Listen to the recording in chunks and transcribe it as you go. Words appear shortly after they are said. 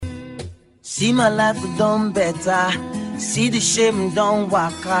See my life done better. See the shame done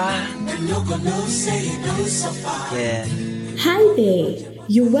waka. Yeah. Hi there.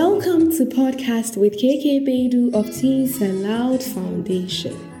 You're welcome to Podcast with KK Bedu of Teens and Loud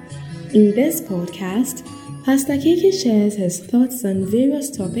Foundation. In this podcast, Pastor KK shares his thoughts on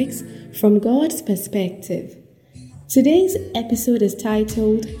various topics from God's perspective. Today's episode is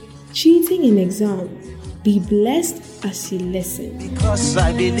titled Cheating in Exam. Be blessed as you listen. Because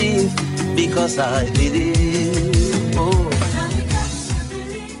I believe. Oh.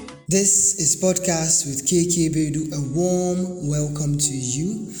 This is Podcast with KK Bedu. A warm welcome to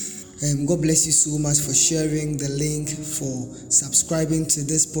you. God bless you so much for sharing the link, for subscribing to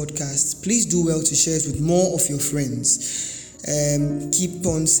this podcast. Please do well to share it with more of your friends. Keep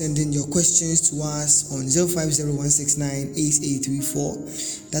on sending your questions to us on 050-169-8834.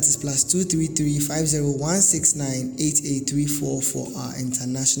 That is +233-50169-8834 for our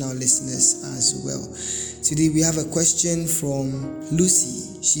international listeners as well. Today we have a question from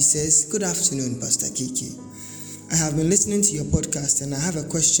Lucy. She says, "Good afternoon, Pastor KK. I have been listening to your podcast and I have a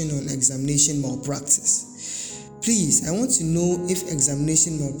question on examination malpractice. Please, I want to know if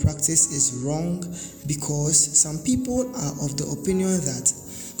examination malpractice is wrong because some people are of the opinion that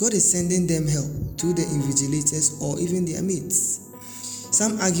God is sending them help through the invigilators or even their mates.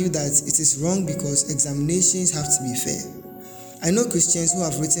 Some argue that it is wrong because examinations have to be fair. I know Christians who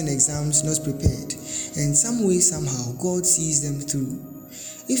have written exams not prepared, and some way, somehow, God sees them through.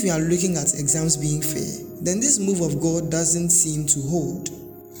 If we are looking at exams being fair, then this move of God doesn't seem to hold.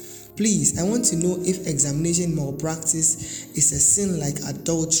 Please, I want to know if examination malpractice is a sin like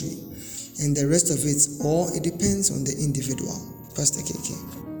adultery and the rest of it, or it depends on the individual." Pastor KK.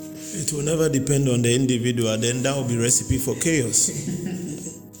 It will never depend on the individual, then that will be recipe for chaos.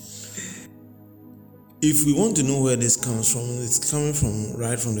 If we want to know where this comes from, it's coming from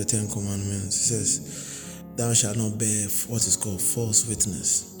right from the 10 Commandments. It says, "Thou shalt not bear what is called false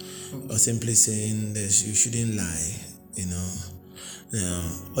witness," or simply saying that you shouldn't lie, Now,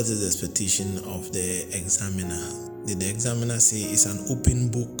 what is the expectation of the examiner? Did the examiner say it's an open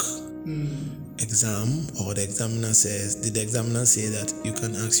book exam, or did the examiner say that you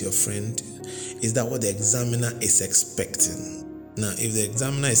can ask your friend? Is that what the examiner is expecting? Now, if the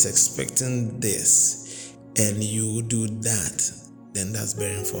examiner is expecting this and you do that, then that's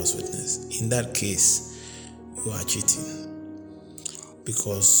bearing false witness. In that case, you are cheating.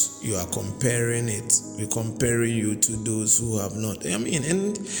 Because you are comparing you to those who have not. In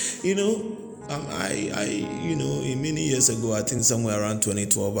many years ago, I think somewhere around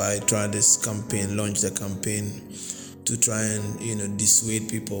 2012, I tried this campaign, launched a campaign to try and, dissuade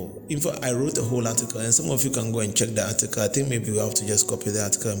people. In fact, I wrote a whole article, and some of you can go and check the article. I think maybe we have to just copy the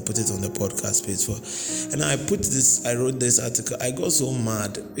article and put it on the podcast page. And I wrote this article. I got so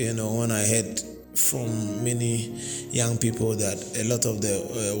mad, when I heard from many young people that a lot of the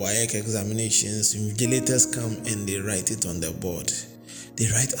WAEC examinations, invigilators come and they write it on the board. They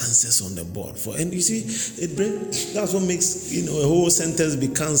write answers on the board and you see, that's what makes a whole sentence be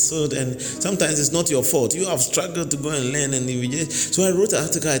cancelled, and sometimes it's not your fault. You have struggled to go and learn and invigilate. So I wrote an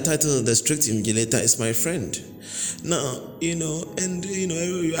article I titled "The Strict Invigilator is My Friend." Now, I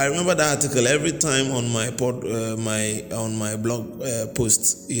remember that article every time on my blog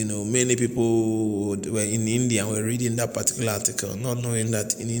post. Many people were in India were reading that particular article, not knowing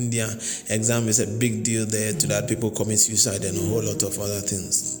that in India, exam is a big deal there. To that, people commit suicide and a whole lot of other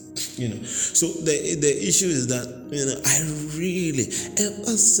things. So the issue is that I really,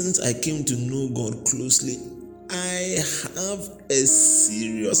 ever since I came to know God closely, I have a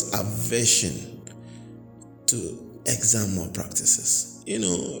serious aversion to exam malpractices.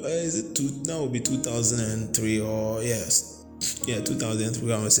 Is it that would be 2003 or yes,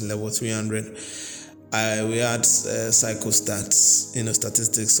 2003. I was in level 300. We had psychostats,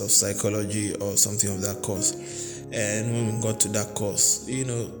 statistics of psychology or something of that course. And when we got to that course,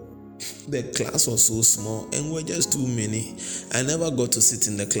 the class was so small and we're just too many. I never got to sit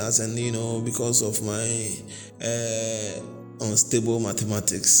in the class, and because of my unstable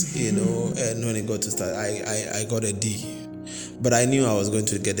mathematics, and when it got to start, I got a D. But I knew I was going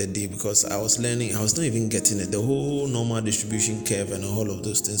to get a D because I was learning. I was not even getting it. The whole normal distribution curve and all of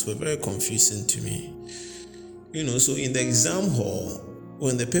those things were very confusing to me. So in the exam hall,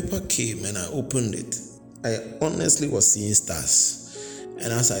 when the paper came and I opened it, I honestly was seeing stars.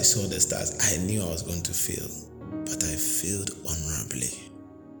 And as I saw the stars, I knew I was going to fail. But I failed honorably.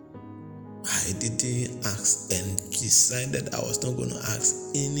 I didn't ask and decided I was not going to ask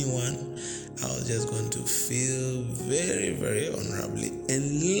anyone. I was just going to fail very, very honorably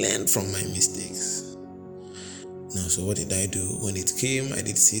and learn from my mistakes. No, so what did I do? When it came, I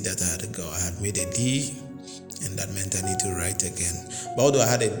did see that I had made a D, and that meant I need to write again. But although I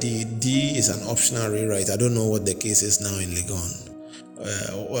had a D is an optional rewrite. I don't know what the case is now in Legon.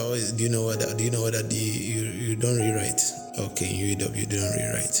 Do you know whether D you don't rewrite? Okay, in UW you don't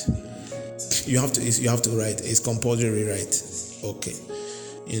rewrite. You have to write. It's compulsory rewrite. Okay.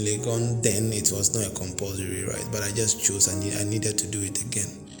 In Legon, then it was not a compulsory rewrite, but I just chose. I needed to do it again.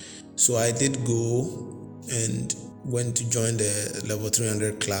 So I did go and went to join the level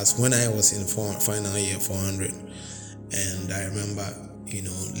 300 class when I was in final year 400. And I remember,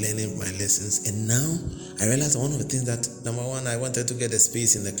 learning my lessons. And now I realized one of the things that, number one, I wanted to get a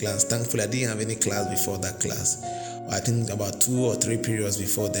space in the class. Thankfully, I didn't have any class before that class. I think about 2 or 3 periods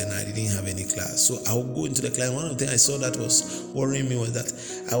before then, I didn't have any class. So I would go into the class. One of the things I saw that was worrying me was that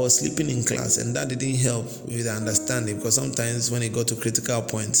I was sleeping in class, and that didn't help with the understanding, because sometimes when it got to critical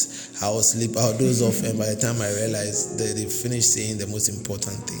points, I would sleep, I would doze off, and by the time I realized that they finished saying the most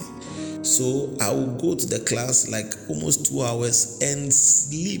important thing. So I would go to the class like almost 2 hours and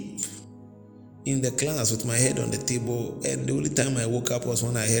sleep in the class with my head on the table, and the only time I woke up was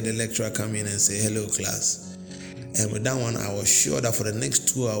when I heard the lecturer come in and say, "Hello, class." And with that one, I was sure that for the next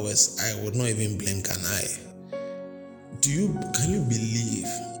 2 hours, I would not even blink an eye. Can you believe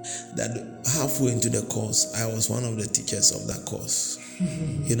that halfway into the course, I was one of the teachers of that course?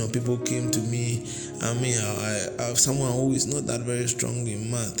 People came to me. I someone who is not that very strong in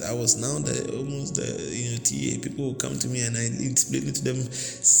math. I was now almost the TA. People would come to me and I explained it to them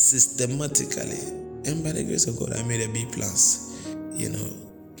systematically. And by the grace of God, I made a B+.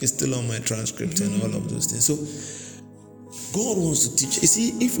 It's still on my transcript and all of those things. So God wants to teach. You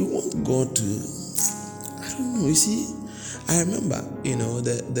see, if we want God to, I don't know. You see, I remember,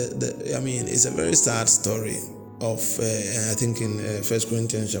 it's a very sad story of, I think in 1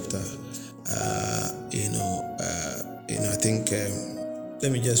 Corinthians chapter, I think,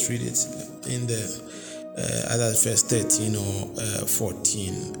 let me just read it in the either verse 13 or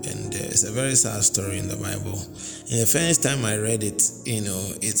 14, and it's a very sad story in the Bible. And the first time I read it,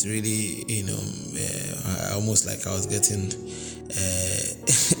 it's really, almost like I was getting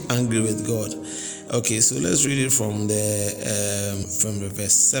angry with God. Okay, so let's read it from the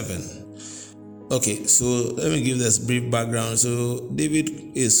verse 7. Okay, so let me give this brief background. So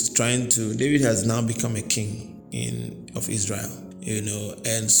David has now become a king of Israel.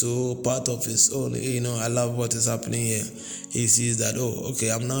 And so part of his own, I love what is happening here. He sees that,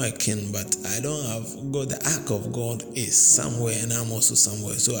 I'm now a king, but I don't have God. The ark of God is somewhere, and I'm also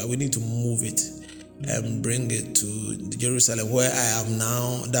somewhere. So we need to move it and bring it to Jerusalem, where I am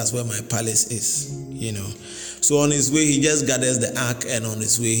now. That's where my palace is, So on his way, he just gathers the ark, and on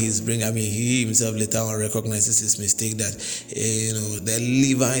his way, he himself later on recognizes his mistake that, the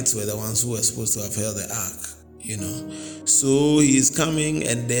Levites were the ones who were supposed to have held the ark. So he's coming,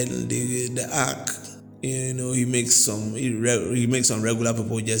 and then the ark, he makes some regular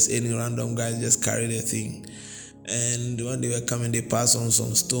people, just any random guys just carry the thing. And when they were coming, they passed on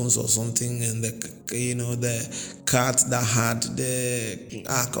some stones or something, and the cart that had the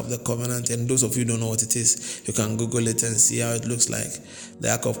Ark of the Covenant. And those of you who don't know what it is, you can Google it and see how it looks like.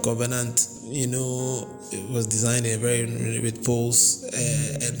 The Ark of Covenant, it was designed with poles,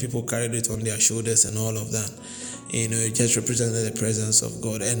 and people carried it on their shoulders and all of that. It just represented the presence of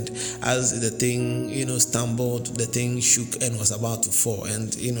God. And as the thing, stumbled, the thing shook and was about to fall.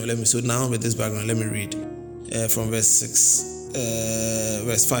 And so now with this background, let me read. From verse 6,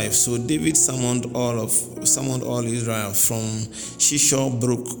 verse 5. So David summoned all Israel from Shishor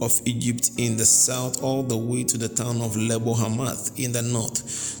Brook of Egypt in the south all the way to the town of Lebo Hamath in the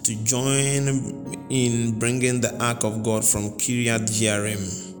north to join in bringing the ark of God from Kiriath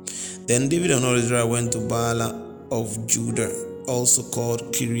Jearim. Then David and all Israel went to Baalah of Judah, also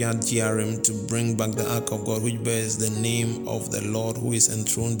called Kiriath Jearim, to bring back the ark of God, which bears the name of the Lord, who is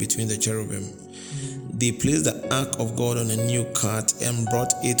enthroned between the cherubim. They placed the ark of God on a new cart and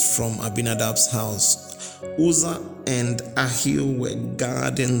brought it from Abinadab's house. Uzzah and Ahio were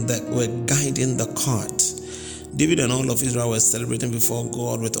guiding the cart. David and all of Israel were celebrating before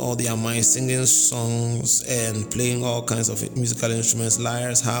God with all their might, singing songs and playing all kinds of musical instruments,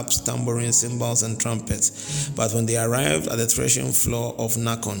 lyres, harps, tambourines, cymbals, and trumpets. But when they arrived at the threshing floor of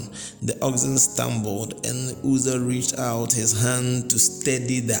Nakon, the oxen stumbled, and Uzzah reached out his hand to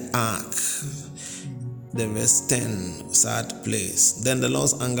steady the ark. The verse 10, sad place. Then the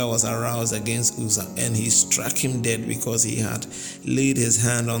Lord's anger was aroused against Uzzah, and he struck him dead because he had laid his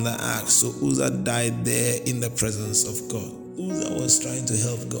hand on the ark. So Uzzah died there in the presence of God. Uzzah was trying to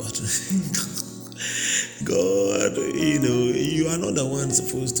help God. God, you are not the one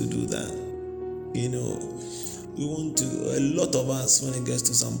supposed to do that. We want to, a lot of us, when it gets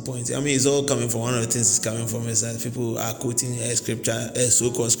to some point, I mean, it's all coming from one of the things it's coming from is that people are quoting a scripture, a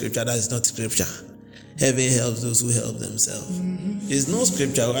so-called scripture that is not scripture. Heaven helps those who help themselves. It's no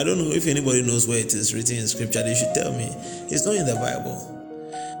scripture. I don't know if anybody knows where it is written in scripture. They should tell me. It's not in the Bible.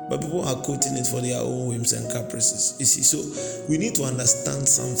 But people are quoting it for their own whims and caprices. You see, so we need to understand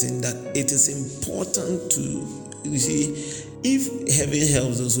something, that it is important to, you see, if heaven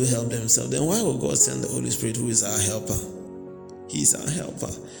helps those who help themselves, then why would God send the Holy Spirit, who is our helper? He is our helper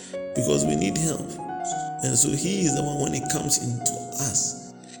because we need help. And so he is the one, when it comes into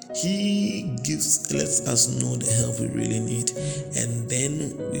us, he lets us know the help we really need. And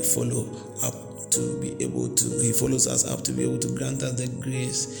then we follow up to be able to, he follows us up to be able to grant us the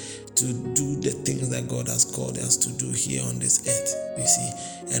grace to do the things that God has called us to do here on this earth, you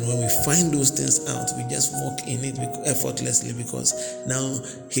see. And when we find those things out, we just walk in it effortlessly, because now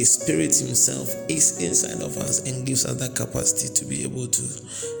his spirit himself is inside of us and gives us that capacity to be able to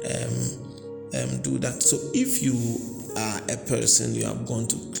do that. So if you are a person, you have gone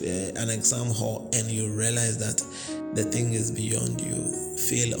to an exam hall and you realize that the thing is beyond you,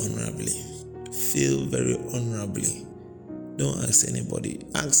 fail honorably. Fail very honorably. Don't ask anybody.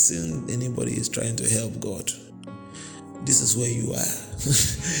 Asking anybody is trying to help God. This is where you are.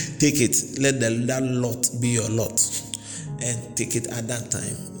 Take it. Let that lot be your lot. And take it at that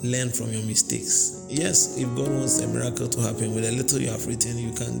time. Learn from your mistakes. Yes, if God wants a miracle to happen, with a little you have written,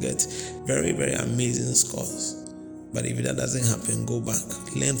 you can get very, very amazing scores. But if that doesn't happen, go back.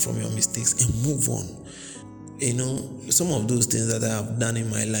 Learn from your mistakes and move on. You know, some of those things that I have done in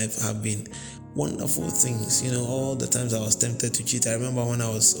my life have been wonderful things. You know, all the times I was tempted to cheat. I remember when I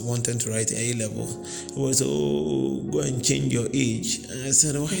was wanting to write A-level, it was, go and change your age. And I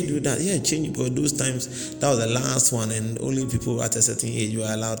said, why do that? Yeah, change, because those times, that was the last one, and only people at a certain age were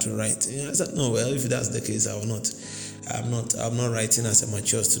allowed to write. And I said, no, well, if that's the case, I will not. I'm not writing as a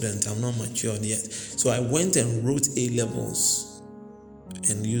mature student. I'm not matured yet. So I went and wrote A-levels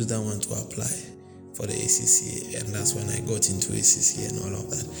and used that one to apply for the ACCA, and that's when I got into ACCA and all of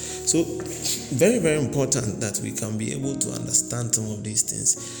that. So very, very important that we can be able to understand some of these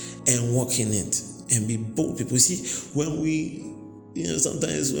things and walk in it and be bold people. See, when we,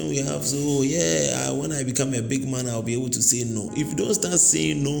 sometimes when we have, when I become a big man, I'll be able to say no. If you don't start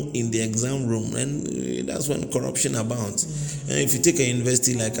saying no in the exam room, and that's when corruption abounds. And if you take a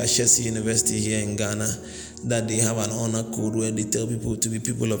university like Ashesi University here in Ghana, that they have an honor code where they tell people to be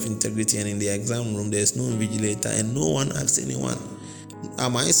people of integrity, and in the exam room there's no invigilator and no one asks anyone.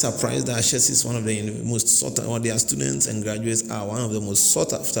 Am I surprised that Ashesi is one of the most sought after, or their students and graduates are one of the most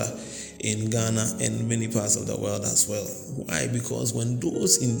sought after in Ghana and many parts of the world as well? Why? Because when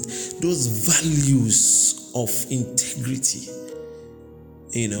those values of integrity,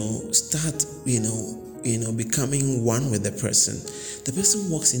 start, becoming one with the person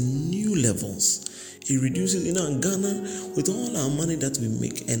walks in new levels. It reduces, in Ghana, with all our money that we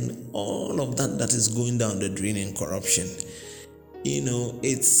make and all of that is going down the drain in corruption.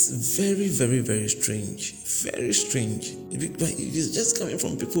 It's very, very, very strange. Very strange. It's just coming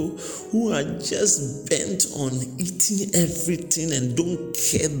from people who are just bent on eating everything and don't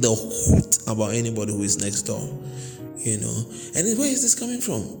care the hoot about anybody who is next door. And where is this coming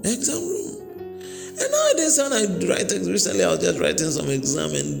from? The exam room. And nowadays, when I write, recently I was just writing some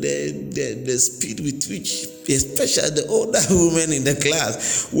exam, and the speed with which, especially the older women in the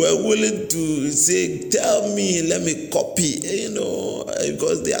class, were willing to say, tell me, let me copy,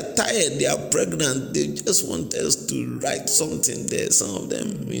 because they are tired, they are pregnant, they just want us to write something there. Some of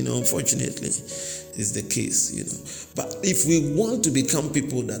them, unfortunately, is the case, But if we want to become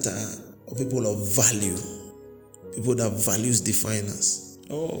people that are people of value, people that values define us,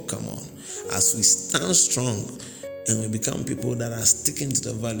 oh, come on. As we stand strong and we become people that are sticking to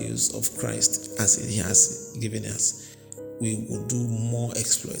the values of Christ as He has given us, we will do more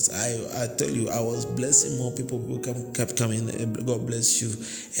exploits. I tell you, I was blessing more people who kept coming. God bless you.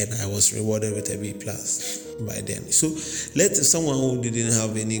 And I was rewarded with a B+ by then. So let someone who didn't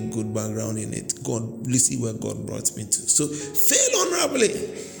have any good background in it, let's see where God brought me to. So fail honorably.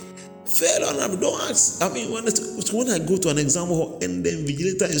 Fail honorably. Don't ask. I mean, when I go to an exam hall and the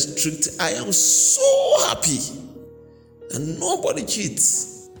invigilator is strict, I am so happy. And nobody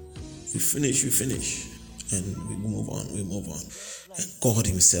cheats. We finish. And we move on. And God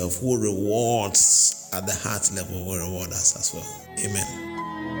Himself, who rewards at the heart level, will reward us as well. Amen.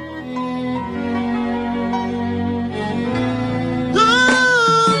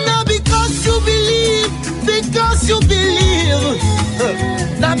 Now because you believe.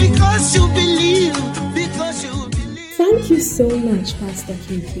 Now because you believe. Thank you so much, Pastor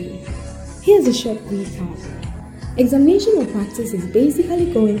KK. Here's a short recap. Examination malpractice is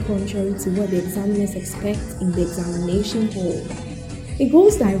basically going contrary to what the examiners expect in the examination hall. It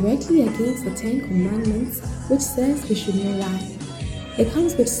goes directly against the 10 Commandments, which says we should not lie. It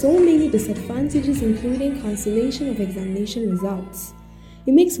comes with so many disadvantages, including cancellation of examination results.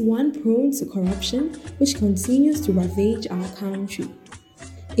 It makes one prone to corruption, which continues to ravage our country.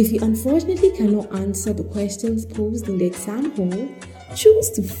 If you unfortunately cannot answer the questions posed in the exam hall, choose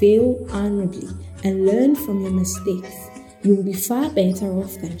to fail honorably and learn from your mistakes. You will be far better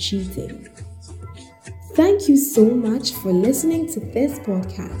off than cheating. Thank you so much for listening to this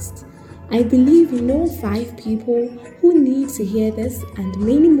podcast. I believe you know 5 people who need to hear this and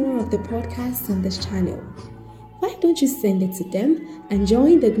many more of the podcasts on this channel. Why don't you send it to them and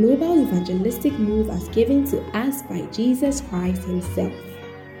join the global evangelistic move as given to us by Jesus Christ Himself?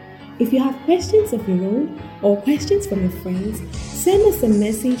 If you have questions of your own or questions from your friends, send us a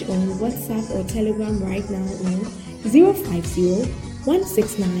message on WhatsApp or Telegram right now on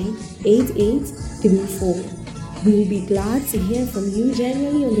 050-169-8834. We will be glad to hear from you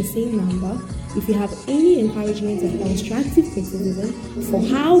generally on the same number if you have any encouragement or constructive criticism for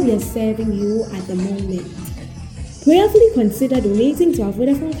how we are serving you at the moment. Prayerfully consider donating to our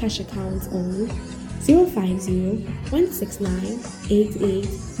Vodafone Cash account on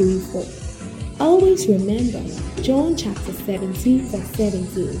 050-169-8834. Always remember John chapter 17 verse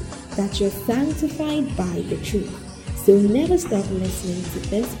 17 that you're sanctified by the truth. So never stop listening to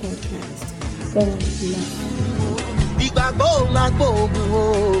this podcast. God bless you.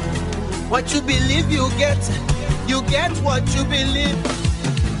 What you believe you get what you believe.